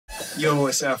Yo,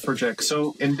 it's Afrojack.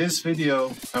 So in this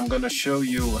video, I'm gonna show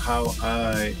you how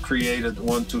I created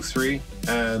 1, 2, 3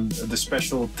 and the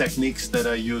special techniques that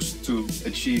I used to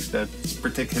achieve that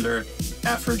particular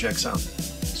Afrojack sound.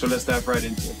 So let's dive right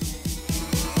into it.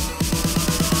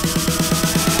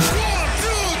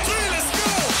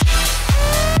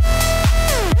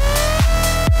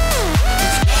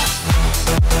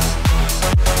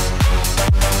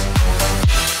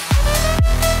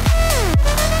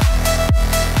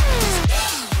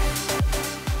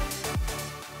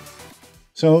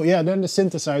 So yeah, then the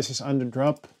synthesizers on the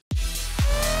drop.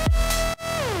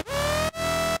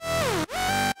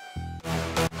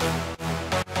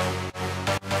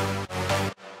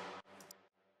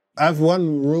 I have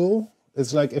one rule.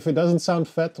 It's like if it doesn't sound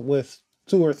fat with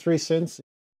 2 or 3 synths,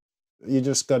 you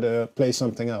just gotta play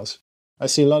something else. I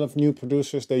see a lot of new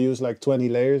producers, they use like 20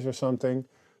 layers or something.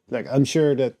 Like I'm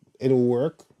sure that it'll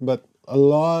work, but a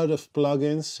lot of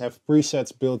plugins have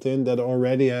presets built in that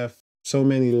already have so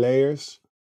many layers.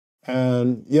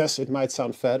 And yes, it might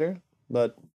sound fatter,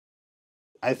 but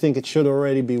I think it should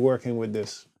already be working with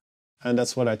this. And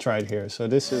that's what I tried here. So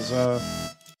this is,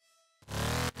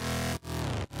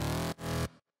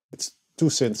 it's 2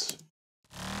 synths.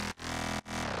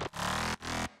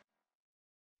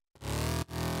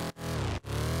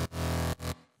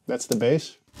 That's the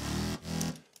bass.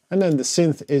 And then the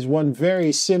synth is one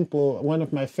very simple, one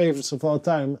of my favorites of all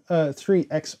time,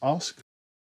 3X Osc.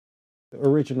 The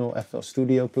original FL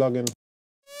Studio plugin.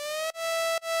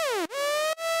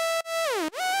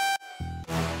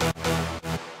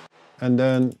 And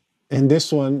then in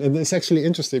this one, and it's actually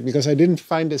interesting because I didn't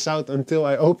find this out until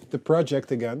I opened the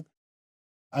project again.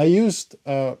 I used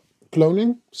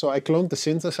cloning, so I cloned the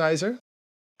synthesizer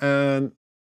and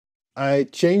I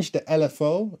changed the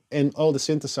LFO in all the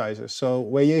synthesizers. So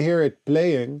when you hear it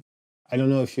playing, I don't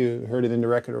know if you heard it in the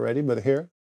record already, but here.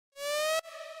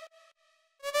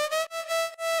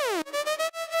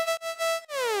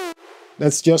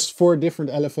 That's just 4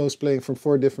 different LFOs playing from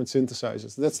 4 different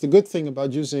synthesizers. That's the good thing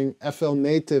about using FL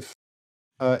native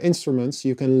instruments.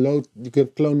 You can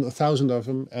clone 1,000 of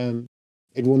them and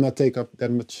it will not take up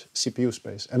that much CPU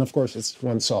space. And of course it's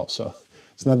one saw, so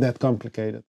it's not that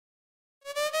complicated.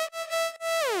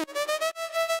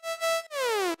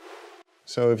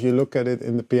 So if you look at it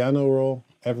in the piano roll,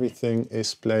 everything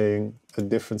is playing a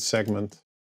different segment.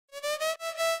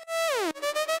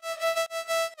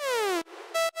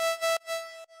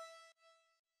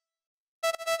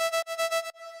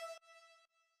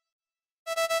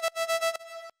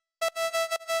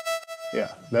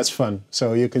 Yeah, that's fun.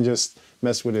 So you can just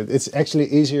mess with it. It's actually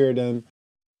easier than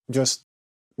just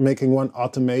making one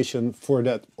automation for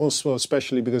that. Also,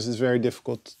 especially because it's very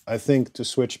difficult, I think, to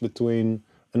switch between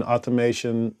an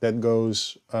automation that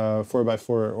goes 4x4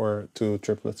 or to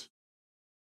triplets.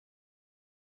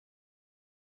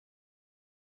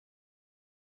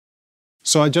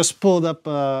 So I just pulled up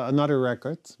another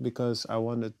record because I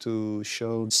wanted to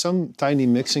show some tiny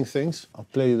mixing things. I'll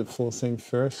play the full thing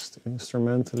first,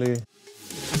 instrumentally.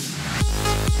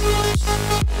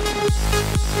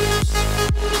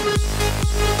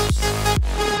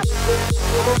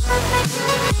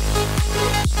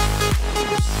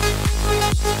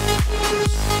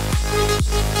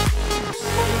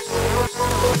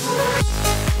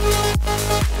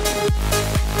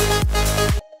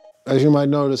 As you might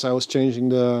notice, I was changing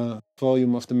the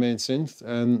volume of the main synth,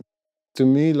 and to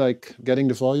me, like, getting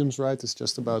the volumes right is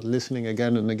just about listening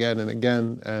again and again and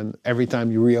again, and every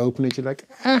time you reopen it, you're like,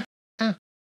 and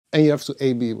you have to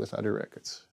A/B with other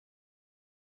records.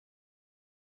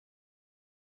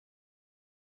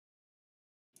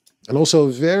 And also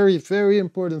a very, very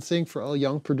important thing for all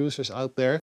young producers out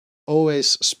there,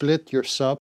 always split your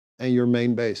sub and your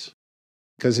main bass.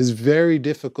 Because it's very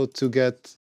difficult to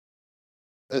get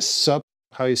a sub,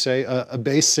 how you say, a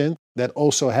bass synth that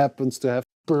also happens to have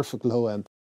perfect low end.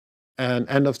 And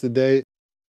end of the day,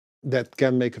 that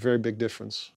can make a very big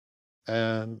difference.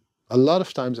 And a lot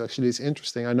of times, actually, it's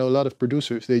interesting. I know a lot of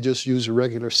producers, they just use a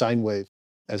regular sine wave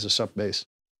as a sub bass.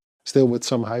 Still with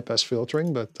some high pass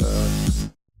filtering, but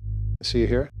see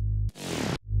here.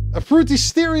 A fruity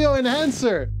stereo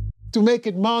enhancer to make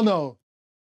it mono.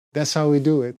 That's how we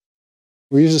do it.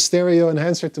 We use a stereo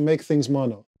enhancer to make things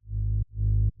mono.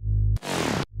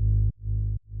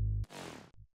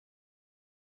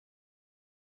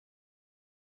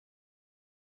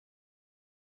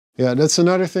 Yeah, that's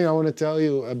another thing I want to tell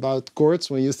you about chords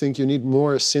when you think you need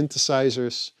more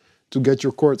synthesizers to get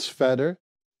your chords fatter.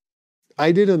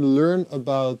 I didn't learn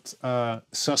about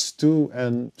sus2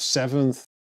 and 7th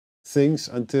things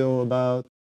until about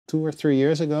 2 or 3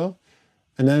 years ago.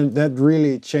 And then that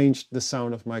really changed the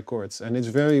sound of my chords. And it's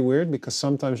very weird because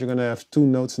sometimes you're gonna have two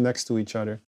notes next to each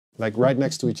other, like right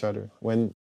next to each other.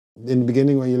 When in the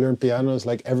beginning, when you learn piano, it's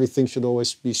like everything should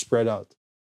always be spread out.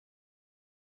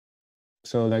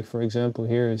 So like, for example,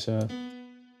 here is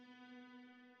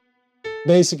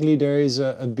basically there is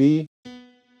a B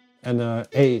and a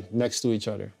A next to each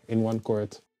other in one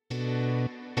chord.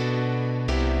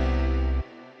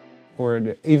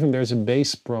 Or even there's a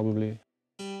bass probably.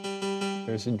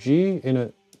 There's a G in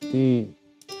a D,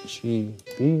 G,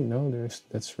 B. No,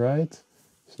 that's right.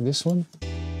 So this one.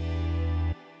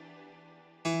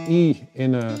 E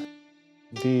in a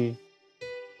D.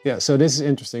 Yeah, so this is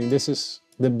interesting. This is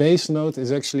the bass note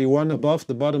is actually one above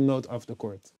the bottom note of the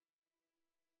chord.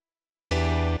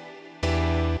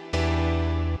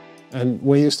 And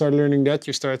when you start learning that,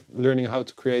 you start learning how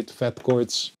to create fat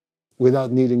chords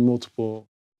without needing multiple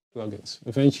plugins.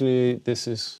 Eventually,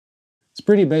 it's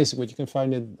pretty basic, but you can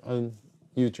find it on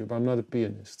YouTube. I'm not a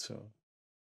pianist, so.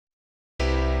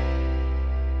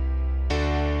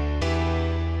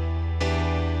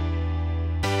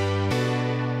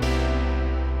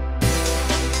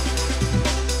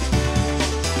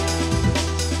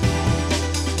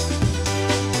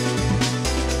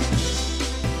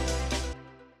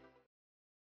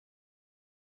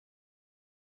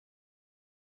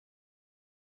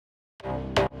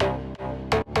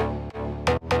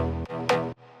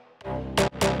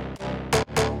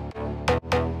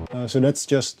 So that's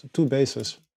just two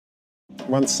basses.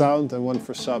 One sound and one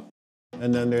for sub.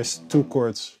 And then there's two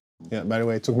chords. Yeah, by the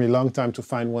way, it took me a long time to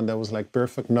find one that was like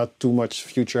perfect, not too much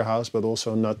future house, but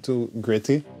also not too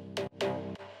gritty.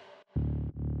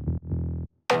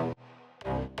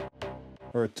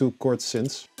 Or two chord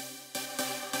synths.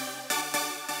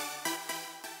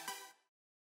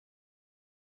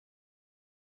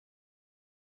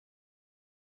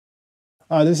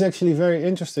 This is actually very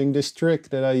interesting, this trick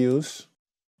that I use.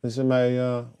 This is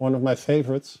one of my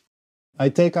favorites. I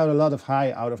take out a lot of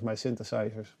high out of my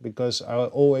synthesizers because I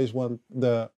always want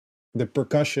the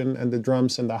percussion and the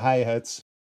drums and the hi-hats,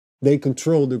 they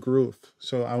control the groove.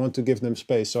 So I want to give them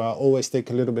space. So I always take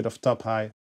a little bit of top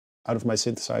high out of my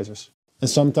synthesizers. And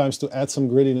sometimes to add some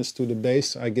grittiness to the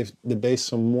bass, I give the bass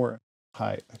some more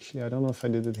high. Actually, I don't know if I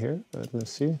did it here, but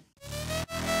let's see.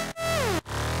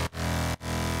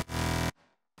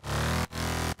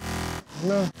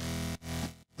 No.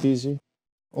 Easy.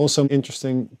 Also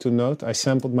interesting to note, I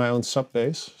sampled my own sub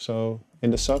bass, so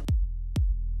in the sub.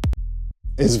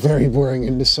 It's very boring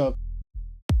in the sub.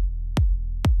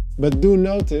 But do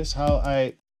notice how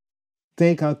I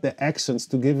take out the accents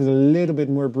to give it a little bit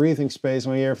more breathing space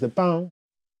when you hear the pound.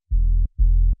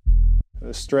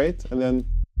 Straight, and then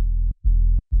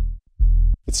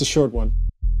it's a short one.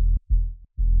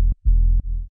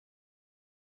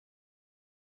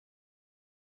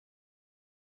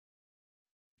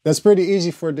 That's pretty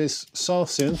easy for this saw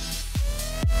synth.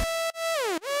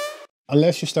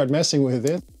 Unless you start messing with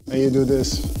it and you do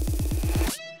this.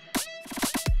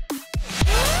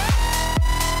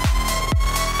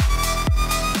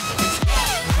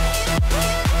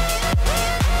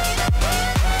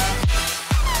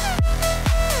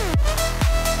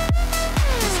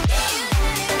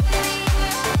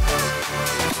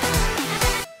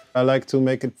 I like to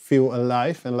make it feel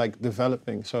alive and like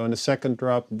developing. So in the second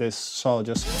drop, this saw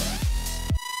just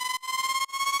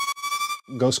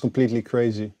goes completely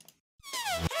crazy.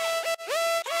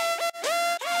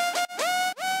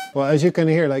 Well, as you can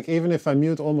hear, like even if I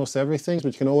mute almost everything,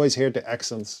 but you can always hear the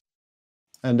accents.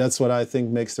 And that's what I think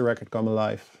makes the record come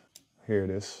alive. Here it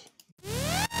is.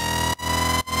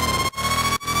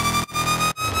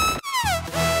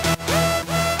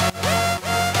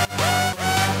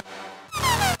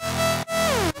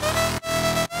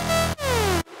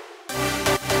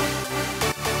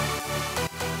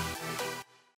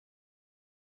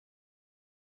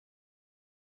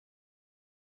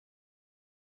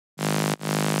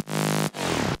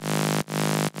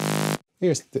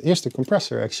 Here's the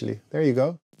compressor actually. There you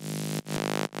go.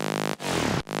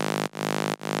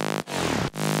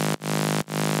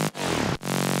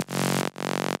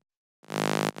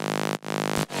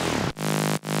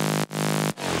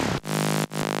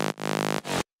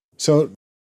 So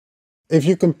if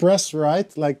you compress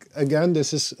right, like again,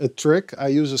 this is a trick. I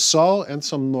use a saw and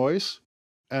some noise.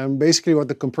 And basically what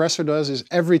the compressor does is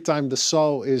every time the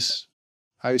saw is,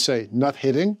 how you say, not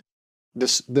hitting,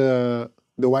 this, the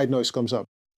white noise comes up.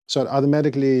 So it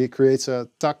automatically creates a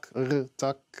tak,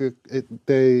 tak,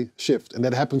 they shift. And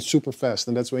that happens super fast.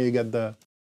 And that's when you get that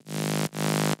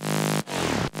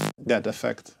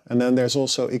effect. And then there's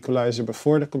also equalizer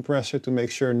before the compressor to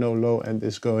make sure no low end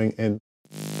is going in.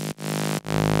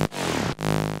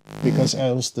 because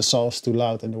else the saw is too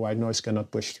loud and the white noise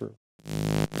cannot push through.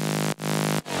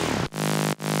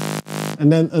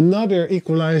 And then another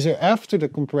equalizer after the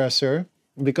compressor,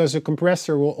 because the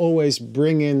compressor will always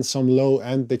bring in some low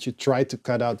end that you try to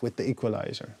cut out with the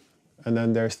equalizer. And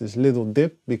then there's this little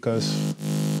dip because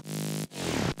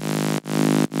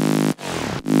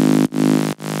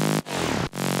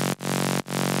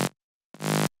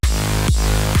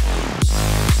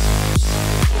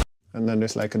and then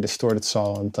there's like a distorted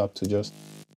saw on top to just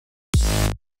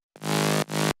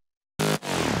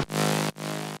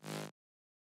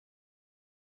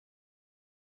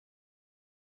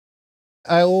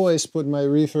I always put my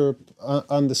reverb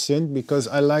on the synth because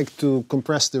I like to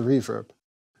compress the reverb.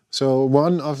 So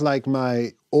one of like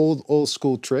my old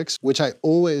school tricks, which I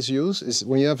always use, is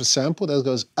when you have a sample that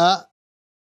goes ah,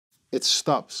 it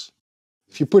stops.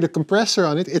 If you put a compressor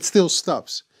on it, it still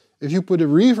stops. If you put a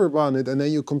reverb on it and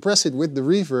then you compress it with the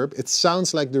reverb, it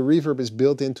sounds like the reverb is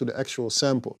built into the actual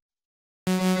sample.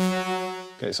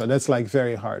 Okay, so that's like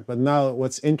very hard. But now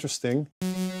what's interesting,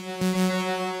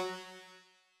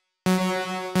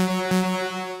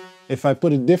 if I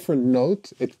put a different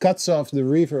note, it cuts off the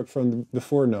reverb from the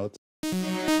before note.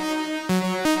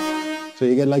 So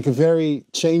you get like a very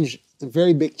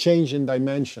big change in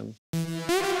dimension.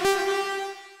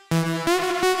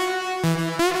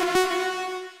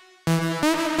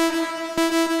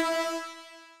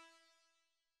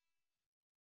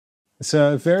 It's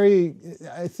a very,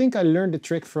 I think I learned the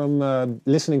trick from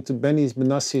listening to Benny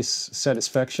Benassi's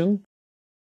Satisfaction,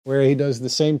 where he does the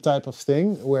same type of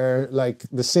thing, where like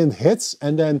the synth hits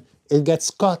and then it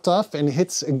gets cut off and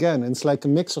hits again. And it's like a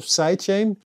mix of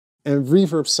sidechain and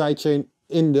reverb sidechain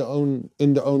in the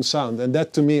own sound. And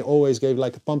that to me always gave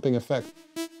like a pumping effect.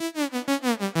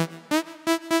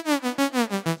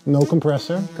 No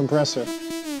compressor.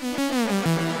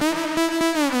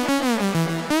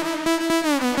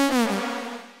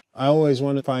 I always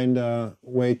want to find a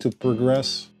way to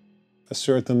progress a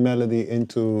certain melody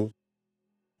into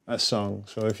a song.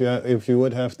 So if you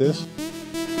would have this,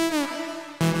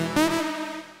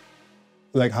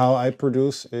 like how I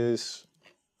produce is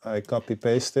I copy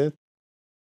paste it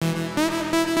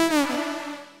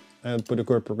and put a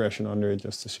chord progression under it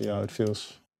just to see how it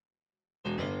feels.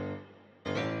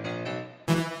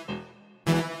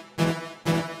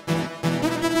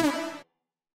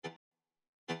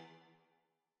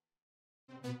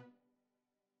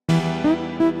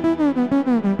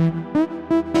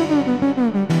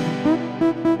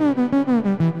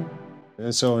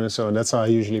 And so on and so on. That's how I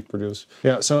usually produce.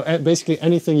 Yeah, so basically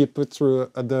anything you put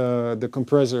through the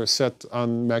compressor set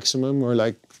on maximum or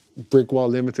like brick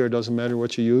wall limiter, doesn't matter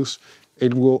what you use,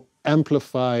 it will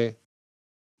amplify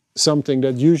something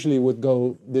that usually would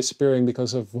go disappearing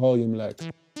because of volume lag.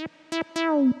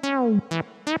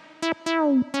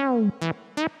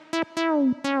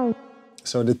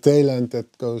 So the tail end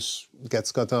that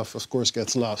gets cut off, of course,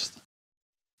 gets lost.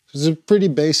 It's a pretty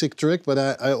basic trick, but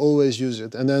I always use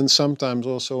it. And then sometimes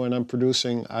also when I'm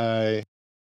producing, I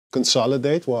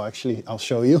consolidate. Well, actually, I'll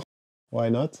show you. Why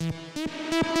not?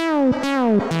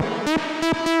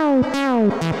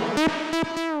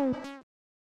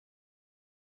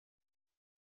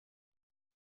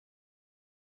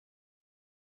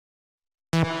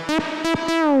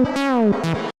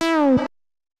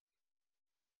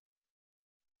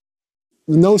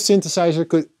 No synthesizer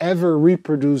could ever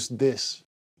reproduce this,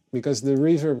 because the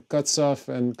reverb cuts off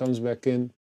and comes back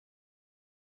in.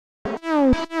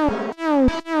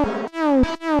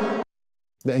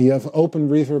 Then you have open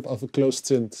reverb of a closed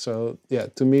synth. So yeah,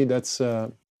 to me that's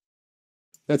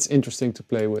interesting to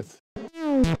play with.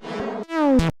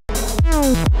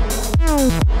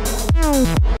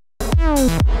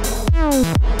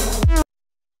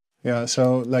 Yeah,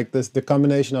 so like this, the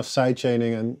combination of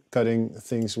sidechaining and cutting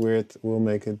things weird will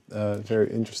make it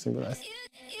very interesting. But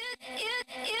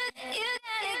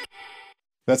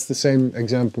that's the same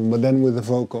example, but then with the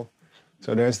vocal.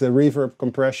 So there's the reverb,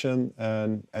 compression,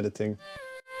 and editing.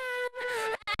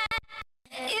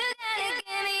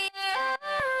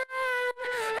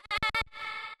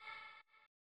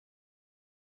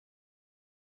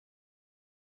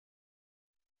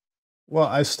 Well,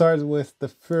 I started with the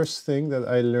first thing that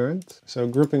I learned, so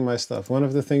grouping my stuff. One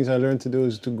of the things I learned to do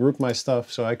is to group my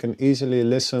stuff so I can easily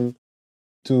listen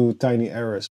to tiny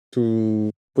errors,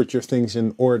 to put your things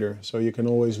in order, so you can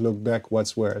always look back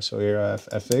what's where. So here I have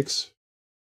FX.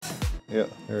 Yeah,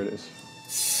 here it is.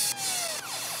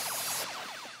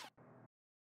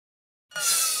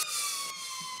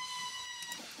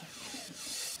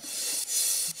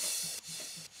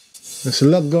 There's a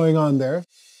lot going on there.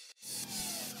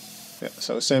 Yeah,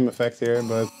 so same effect here,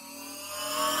 but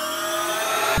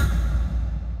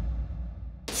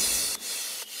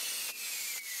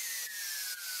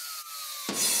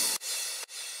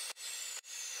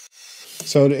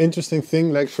So the interesting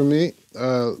thing, like for me,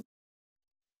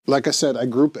 like I said, I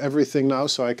group everything now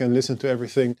so I can listen to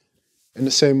everything in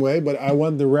the same way, but I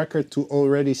want the record to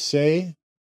already say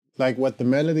like what the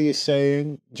melody is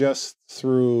saying just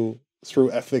through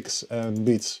FX and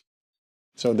beats.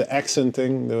 So the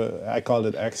accenting, I call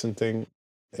it accenting,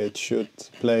 it should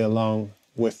play along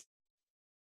with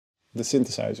the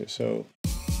synthesizer. So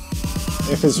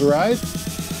if it's right,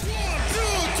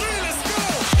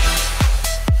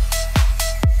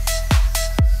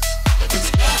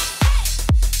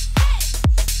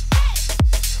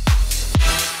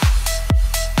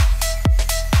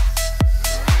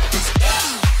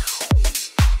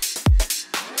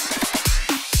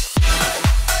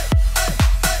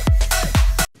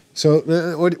 so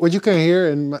what you can hear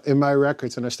in my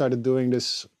records, and I started doing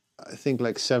this, I think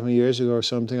like 7 years ago or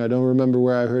something. I don't remember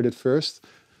where I heard it first,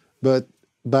 but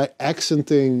by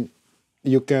accenting,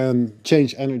 you can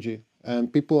change energy,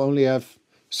 and people only have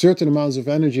certain amounts of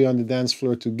energy on the dance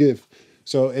floor to give.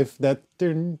 So if that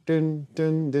dun, dun,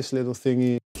 dun, this little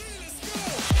thingy,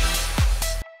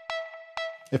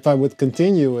 if I would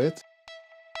continue it,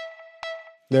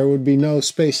 there would be no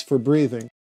space for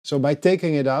breathing. So by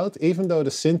taking it out, even though the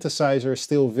synthesizer is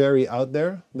still very out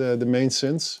there, the main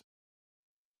synths,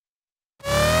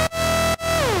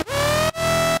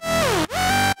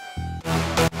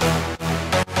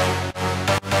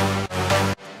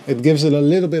 it gives it a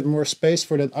little bit more space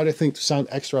for that other thing to sound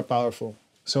extra powerful.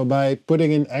 So by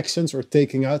putting in accents or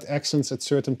taking out accents at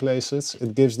certain places,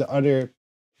 it gives the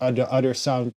other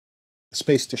sound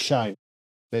space to shine,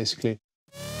 basically.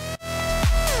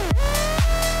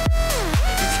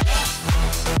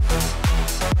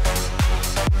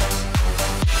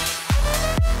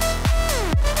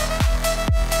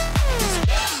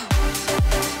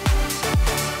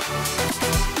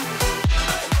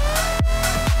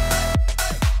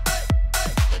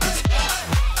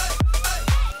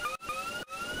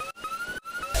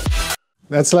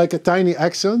 That's like a tiny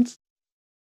accent.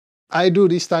 I do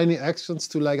these tiny accents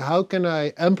to like, how can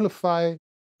I amplify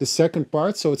the second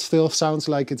part so it still sounds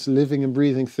like it's a living and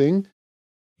breathing thing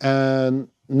and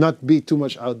not be too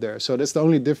much out there. So that's the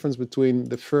only difference between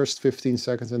the first 15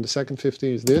 seconds and the second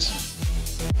 15 is this.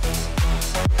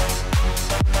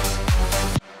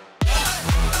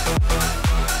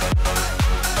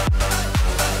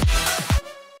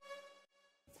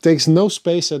 Takes no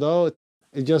space at all.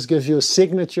 It just gives you a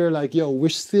signature like, yo, we're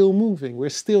still moving, we're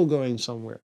still going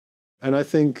somewhere. And I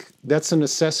think that's a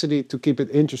necessity to keep it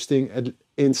interesting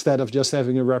instead of just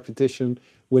having a repetition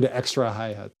with an extra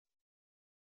hi-hat.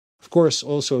 Of course,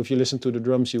 also, if you listen to the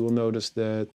drums, you will notice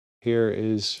that here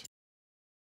is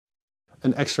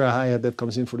an extra hi-hat that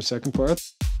comes in for the second part.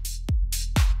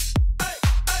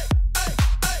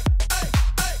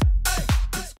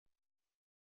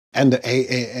 And the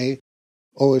AAA.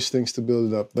 Always things to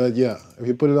build it up. But yeah, if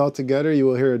you put it all together, you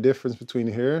will hear a difference between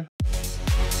here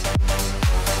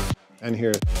and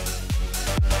here.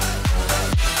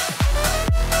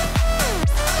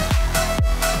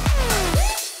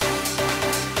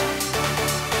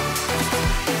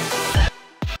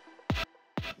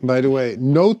 By the way,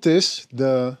 notice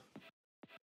the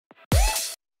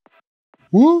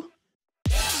woo.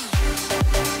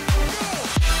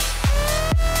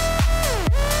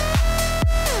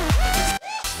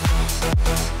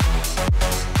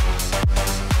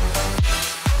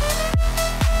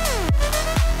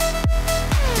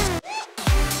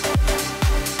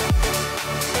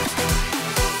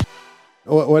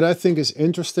 What I think is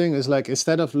interesting is like,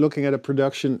 instead of looking at a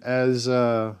production as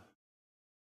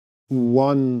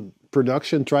one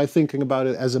production, try thinking about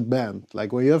it as a band.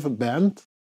 Like when you have a band,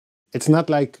 it's not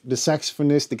like the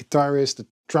saxophonist, the guitarist, the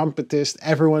trumpetist,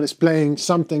 everyone is playing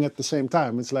something at the same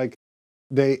time. It's like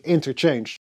they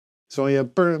interchange. So when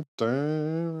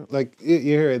you like you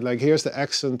hear it, like here's the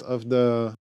accent of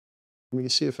the, let me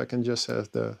see if I can just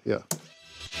have the, yeah.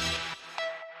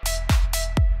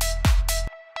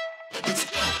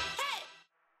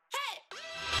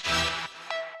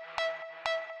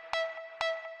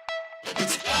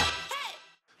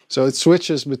 So it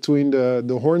switches between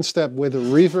the horn step with a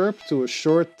reverb to a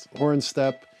short horn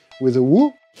step with a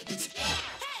woo.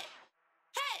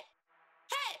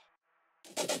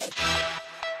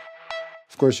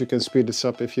 Of course, you can speed this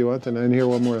up if you want, and then here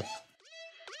one more.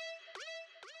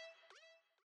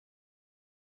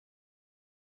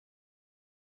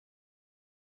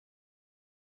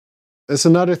 That's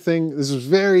another thing. This is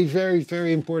very, very,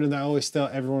 very important. I always tell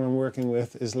everyone I'm working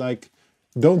with is like,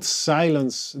 don't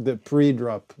silence the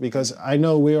pre-drop, because I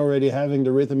know we're already having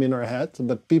the rhythm in our head,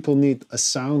 but people need a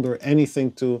sound or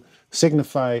anything to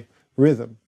signify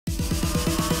rhythm.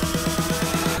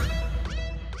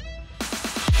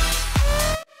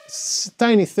 it's a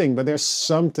tiny thing, but there's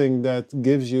something that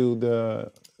gives you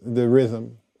the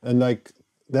rhythm. And like,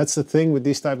 that's the thing with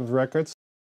these type of records.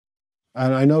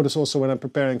 And I notice also when I'm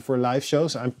preparing for live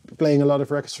shows, I'm playing a lot of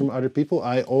records from other people.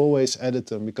 I always edit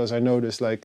them because I notice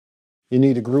like you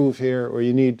need a groove here, or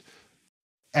you need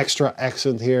extra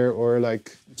accent here, or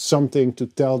like something to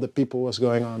tell the people what's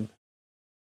going on.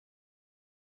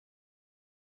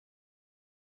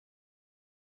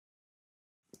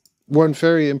 One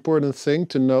very important thing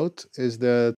to note is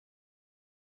that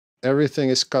everything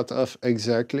is cut off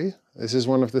exactly. This is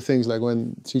one of the things, like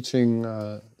when teaching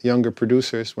younger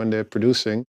producers, when they're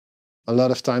producing, a lot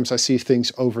of times I see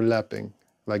things overlapping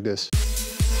like this.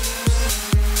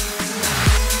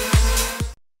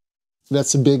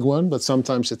 That's a big one, but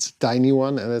sometimes it's a tiny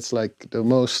one, and it's like the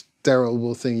most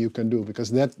terrible thing you can do,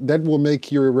 because that will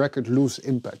make your record lose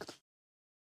impact.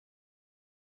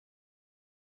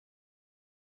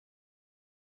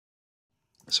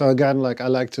 So again, like, I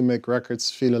like to make records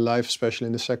feel alive, especially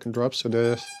in the second drop. So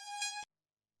there's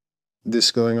this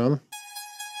going on.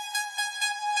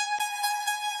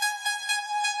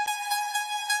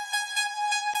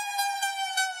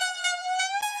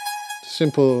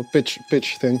 Simple pitch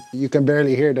thing. You can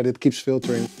barely hear that it keeps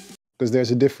filtering because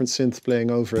there's a different synth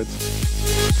playing over it.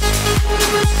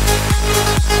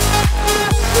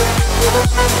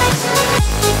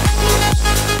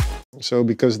 So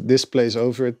because this plays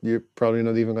over it, you're probably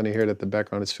not even going to hear that the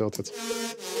background is filtered.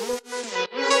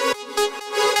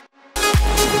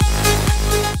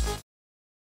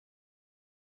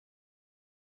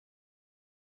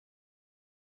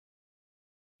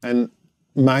 And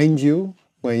mind you,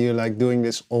 when you're like doing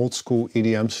this old school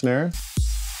EDM snare,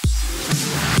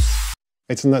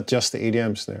 it's not just the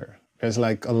EDM snare. There's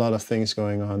like a lot of things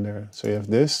going on there. So you have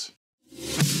this.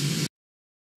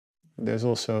 There's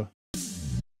also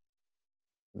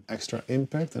extra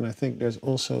impact, and I think there's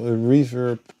also a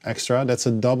reverb extra. That's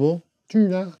a double.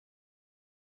 So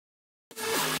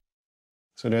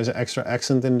there's an extra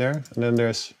accent in there, and then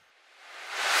there's,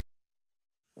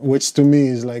 which to me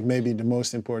is like maybe the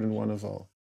most important one of all.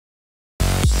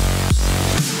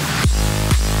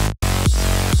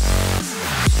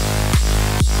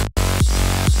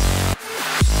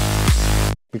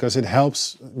 Because it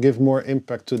helps give more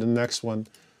impact to the next one.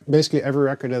 Basically every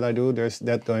record that I do, there's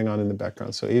that going on in the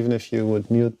background. So even if you would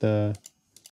mute the...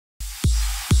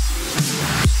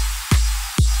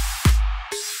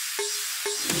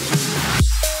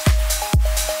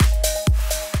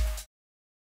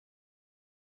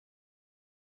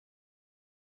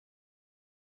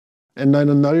 And then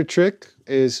another trick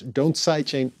is don't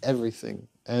sidechain everything.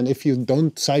 And if you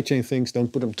don't sidechain things,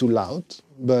 don't put them too loud,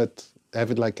 but have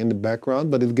it like in the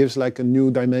background, but it gives like a new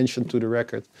dimension to the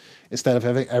record. Instead of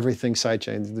having everything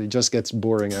sidechained, it just gets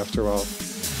boring after a while.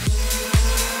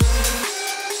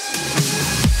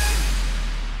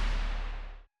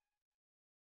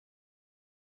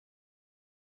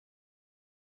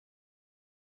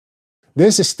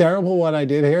 This is terrible what I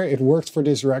did here. It worked for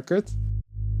this record.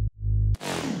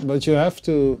 But you have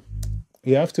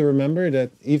to remember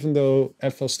that even though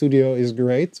FL Studio is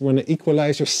great, when the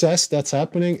equalizer says that's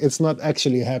happening, it's not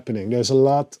actually happening. There's a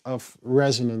lot of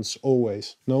resonance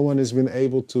always. No one has been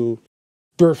able to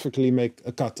perfectly make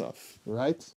a cutoff,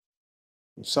 right?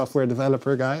 Software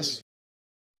developer guys.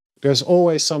 There's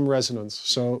always some resonance.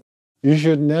 So you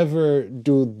should never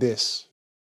do this.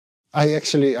 I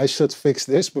should fix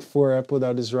this before I put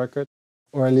out this record,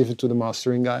 or I leave it to the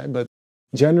mastering guy. But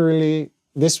generally,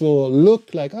 this will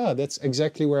look like, that's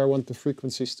exactly where I want the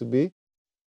frequencies to be.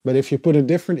 But if you put a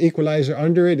different equalizer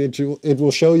under it, it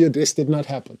will show you this did not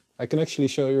happen. I can actually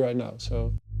show you right now.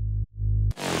 So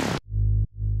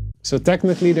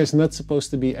technically there's not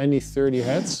supposed to be any 30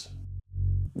 Hz.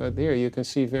 But here you can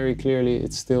see very clearly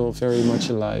it's still very much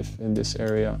alive in this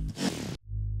area.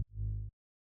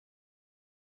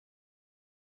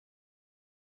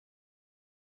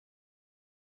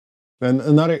 And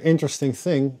another interesting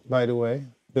thing, by the way,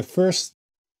 the first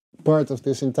part of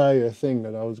this entire thing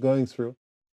that I was going through,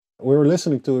 we were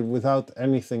listening to it without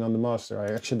anything on the master. I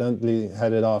accidentally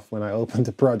had it off when I opened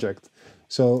the project.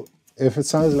 So if it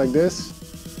sounds like this,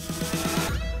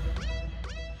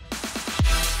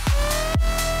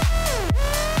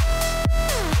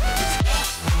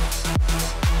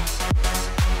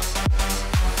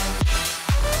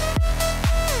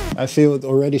 I feel it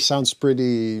already sounds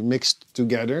pretty mixed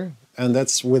together. And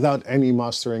that's without any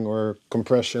mastering or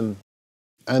compression.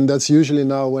 And that's usually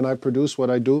now when I produce, what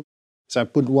I do is I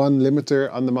put one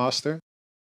limiter on the master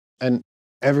and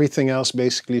everything else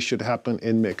basically should happen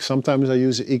in mix. Sometimes I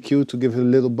use an EQ to give it a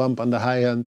little bump on the high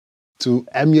end to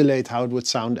emulate how it would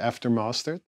sound after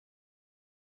mastered.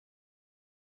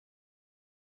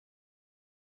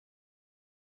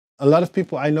 A lot of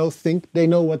people I know think they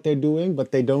know what they're doing,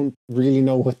 but they don't really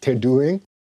know what they're doing.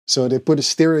 So they put a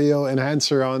stereo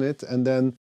enhancer on it, and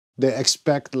then they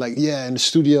expect like, yeah, in the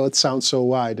studio it sounds so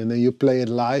wide, and then you play it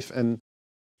live and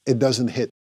it doesn't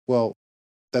hit. Well,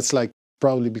 that's like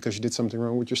probably because you did something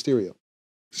wrong with your stereo.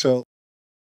 So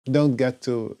don't get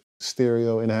to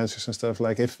stereo enhancers and stuff.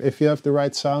 Like if you have the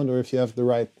right sound, or if you have the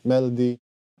right melody,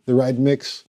 the right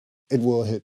mix, it will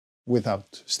hit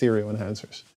without stereo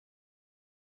enhancers.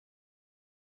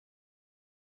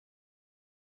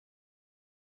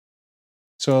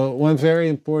 So one very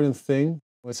important thing,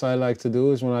 which I like to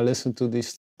do, is when I listen to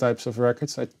these types of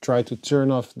records, I try to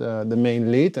turn off the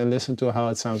main lead and listen to how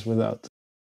it sounds without.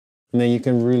 And then you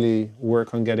can really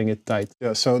work on getting it tight.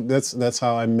 Yeah, so that's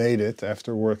how I made it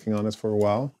after working on it for a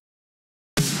while.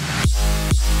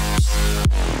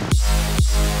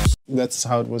 That's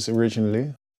how it was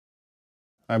originally.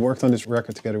 I worked on this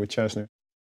record together with Chasner.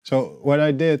 So what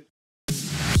I did,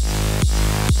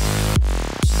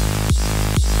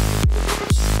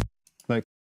 like,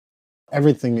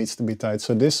 everything needs to be tight.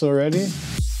 So this already,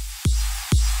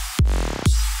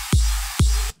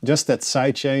 just that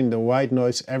sidechain, the white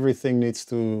noise, everything needs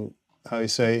to, how you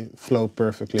say, flow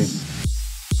perfectly.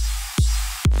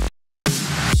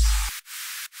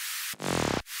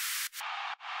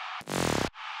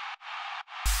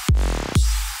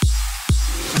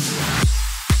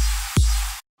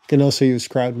 You can also use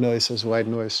crowd noise as white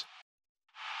noise.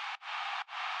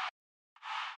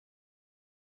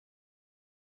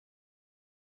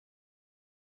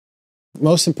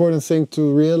 Most important thing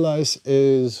to realize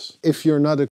is, if you're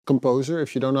not a composer,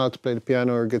 if you don't know how to play the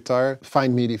piano or guitar,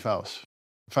 find MIDI files.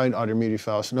 Find other MIDI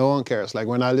files. No one cares. Like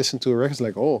when I listen to a record, it's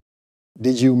like, oh,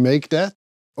 did you make that?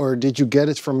 Or did you get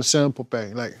it from a sample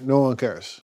pack? Like, no one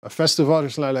cares. A festival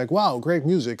is like, wow, great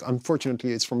music.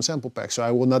 Unfortunately, it's from a sample pack, so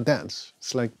I will not dance.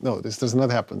 It's like, no, this does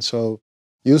not happen. So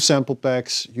use sample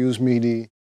packs, use MIDI,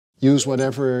 use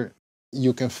whatever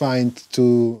you can find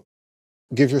to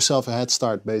give yourself a head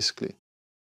start, basically.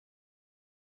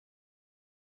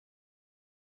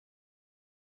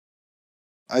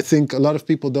 I think a lot of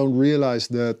people don't realize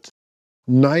that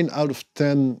 9 out of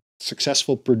 10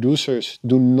 successful producers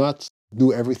do not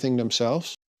do everything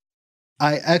themselves.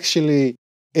 I actually,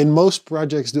 in most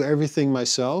projects, do everything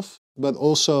myself, but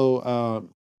also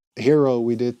Hero,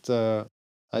 we did,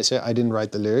 I didn't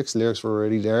write the lyrics. The lyrics were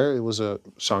already there. It was a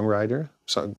songwriter.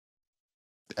 So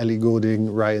Ellie Goulding,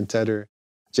 Ryan Tedder,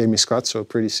 Jamie Scott, so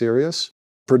pretty serious.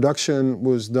 Production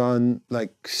was done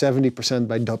like 70%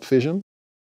 by Dub Vision.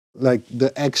 Like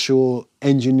the actual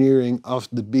engineering of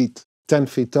the beat. 10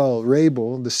 Feet Tall,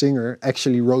 Rabel, the singer,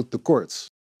 actually wrote the chords.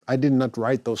 I did not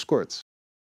write those chords.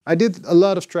 I did a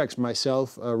lot of tracks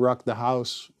myself, Rock the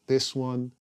House, this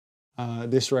one,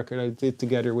 this record I did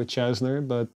together with Chasner,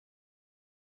 but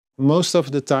most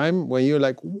of the time when you're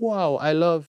like, wow, I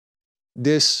love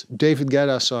this David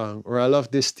Guetta song, or I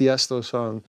love this Tiesto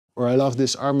song, or I love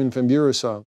this Armin van Buuren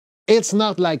song, it's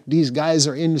not like these guys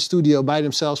are in the studio by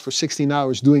themselves for 16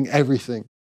 hours doing everything.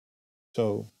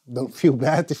 So don't feel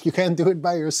bad if you can't do it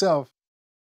by yourself.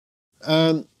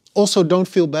 And also don't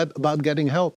feel bad about getting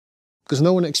help, because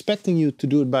no one's expecting you to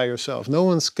do it by yourself. No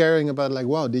one's caring about like,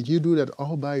 wow, did you do that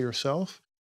all by yourself?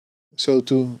 So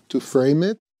to frame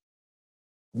it,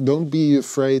 don't be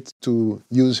afraid to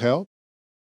use help.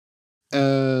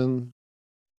 And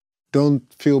don't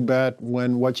feel bad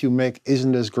when what you make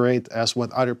isn't as great as what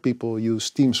other people use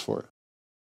teams for.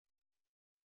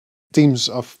 Teams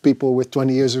of people with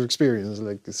 20 years of experience,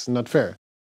 like, it's not fair.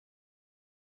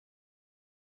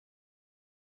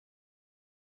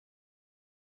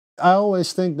 I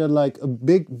always think that like a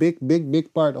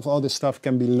big part of all this stuff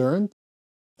can be learned.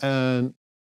 And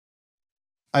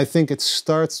I think it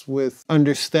starts with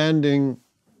understanding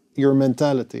your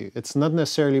mentality. It's not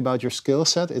necessarily about your skill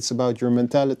set, it's about your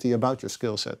mentality about your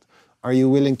skill set. Are you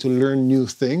willing to learn new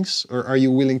things, or are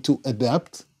you willing to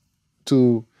adapt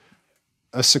to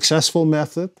a successful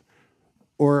method,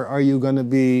 or are you going to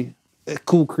be a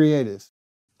cool creative?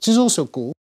 Which is also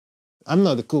cool. I'm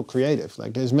not a cool creative.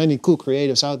 Like, there's many cool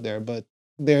creatives out there, but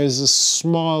there's a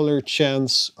smaller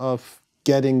chance of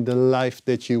getting the life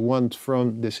that you want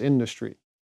from this industry,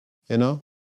 you know?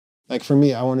 Like for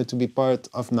me, I wanted to be part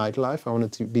of nightlife. I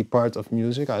wanted to be part of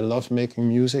music. I love making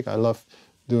music. I love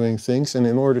doing things. And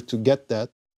in order to get that,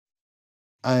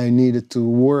 I needed to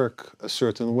work a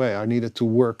certain way. I needed to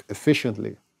work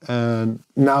efficiently. And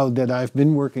now that I've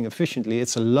been working efficiently,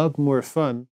 it's a lot more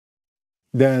fun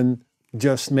than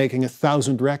just making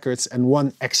 1,000 records and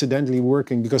one accidentally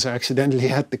working because I accidentally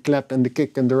had the clap and the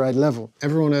kick and the right level.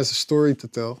 Everyone has a story to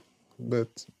tell,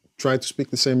 but try to speak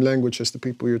the same language as the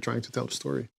people you're trying to tell the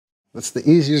story. That's the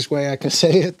easiest way I can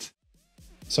say it.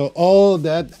 So all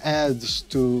that adds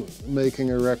to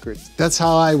making a record. That's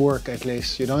how I work, at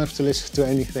least. You don't have to listen to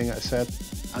anything I said.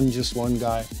 I'm just one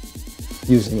guy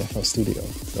using FL Studio.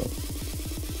 So.